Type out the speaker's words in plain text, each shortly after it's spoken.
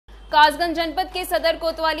कासगंज जनपद के सदर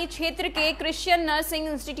कोतवाली क्षेत्र के क्रिश्चियन नर्सिंग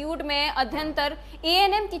इंस्टीट्यूट में अध्ययनतर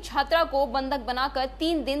एएनएम की छात्रा को बंधक बनाकर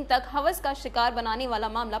 3 दिन तक हवस का शिकार बनाने वाला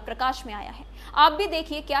मामला प्रकाश में आया है। आप भी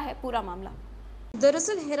देखिए क्या है पूरा मामला।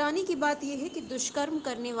 दरअसल हैरानी की बात यह है कि दुष्कर्म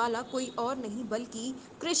करने वाला कोई और नहीं बल्कि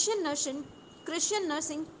क्रिश्चियन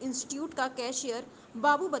नर्सिंग इंस्टीट्यूट का कैशियर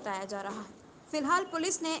बाबू बताया जा रहा है। फिलहाल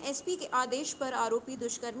पुलिस ने एसपी के आदेश पर आरोपी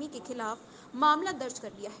दुष्कर्मी के खिलाफ मामला दर्ज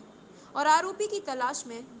कर लिया है और आरोपी की तलाश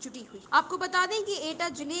में जुटी हुई। आपको बता दें कि एटा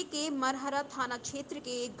जिले के मरहरा थाना क्षेत्र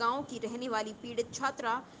के एक गांव की रहने वाली पीड़ित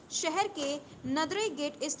छात्रा शहर के नदरे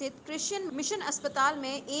गेट स्थित क्रिश्चियन मिशन अस्पताल में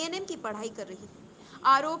एएनएम की पढ़ाई कर रही थी।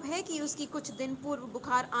 आरोप है कि उसकी कुछ दिन पूर्व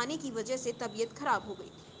बुखार आने की वजह से तबीयत खराब हो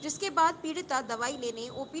गई, जिसके बाद पीड़िता दवाई लेने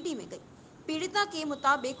ओपीडी में गई। पीड़िता के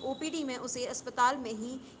मुताबिक ओपीडी में उसे अस्पताल में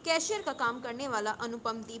ही कैशियर का काम करने वाला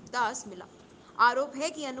अनुपम दीपदास मिला। आरोप है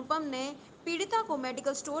कि अनुपम ने पीड़िता को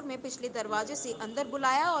मेडिकल स्टोर में पिछले दरवाजे से अंदर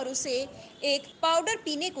बुलाया और उसे एक पाउडर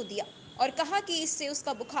पीने को दिया और कहा कि इससे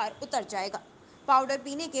उसका बुखार उतर जाएगा। पाउडर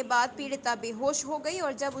पीने के बाद पीड़िता बेहोश हो गई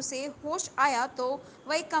और जब उसे होश आया तो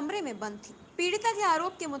वह एक कमरे में बंद थी। पीड़िता के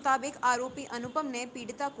आरोप के मुताबिक आरोपी अनुपम ने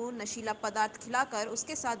पीड़िता को नशीला पदार्थ खिलाकर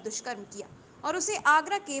उसके साथ दुष्कर्म किया और उसे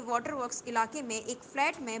आगरा के वाटर वर्क्स इलाके में एक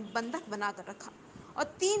फ्लैट में बंधक बनाकर रखा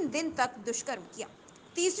और 3 दिन तक दुष्कर्म किया।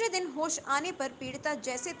 तीसरे दिन होश आने पर पीड़िता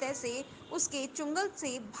जैसे तैसे उसके चुंगल से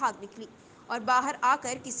भाग निकली और बाहर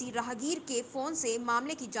आकर किसी राहगीर के फोन से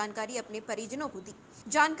मामले की जानकारी अपने परिजनों को दी।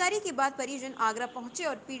 जानकारी के बाद परिजन आगरा पहुंचे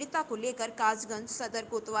और पीड़िता को लेकर कासगंज सदर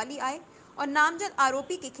कोतवाली आए और नामजद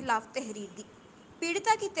आरोपी के खिलाफ तहरीर दी।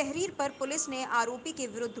 पीड़िता की तहरीर पर पुलिस ने आरोपी के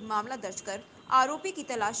विरुद्ध मामला दर्ज कर आरोपी की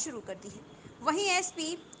तलाश शुरू कर दी है। वहीं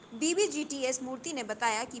एसपी बीबीजीटीएस मूर्ति ने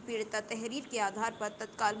बताया कि पीड़िता तहरीर के आधार पर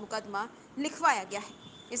तत्काल मुकदमा लिखवाया गया है।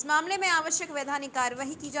 इस मामले में आवश्यक वैधानिक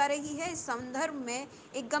कार्यवाही की जा रही है। इस संदर्भ में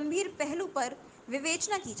एक गंभीर पहलू पर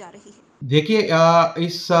विवेचना की जा रही है। देखिए,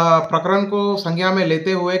 इस प्रकरण को संज्ञान में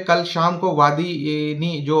लेते हुए कल शाम को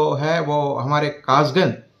वादी जो है वो हमारे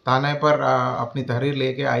कासगंज थाने पर अपनी तहरीर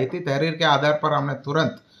लेके आई थी। तहरीर के आधार पर हमने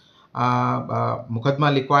तुरंत मुकदमा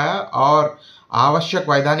लिखवाया और आवश्यक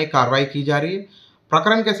वैधानिक कार्रवाई की जा रही है।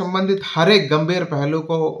 प्रकरण के संबंधित हर एक गंभीर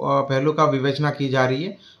पहलू का विवेचना की जा रही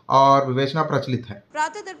है और विवेचना प्रचलित है।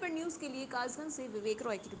 प्रातः दर्पण न्यूज के लिए कासगंज से विवेक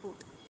रॉय की रिपोर्ट।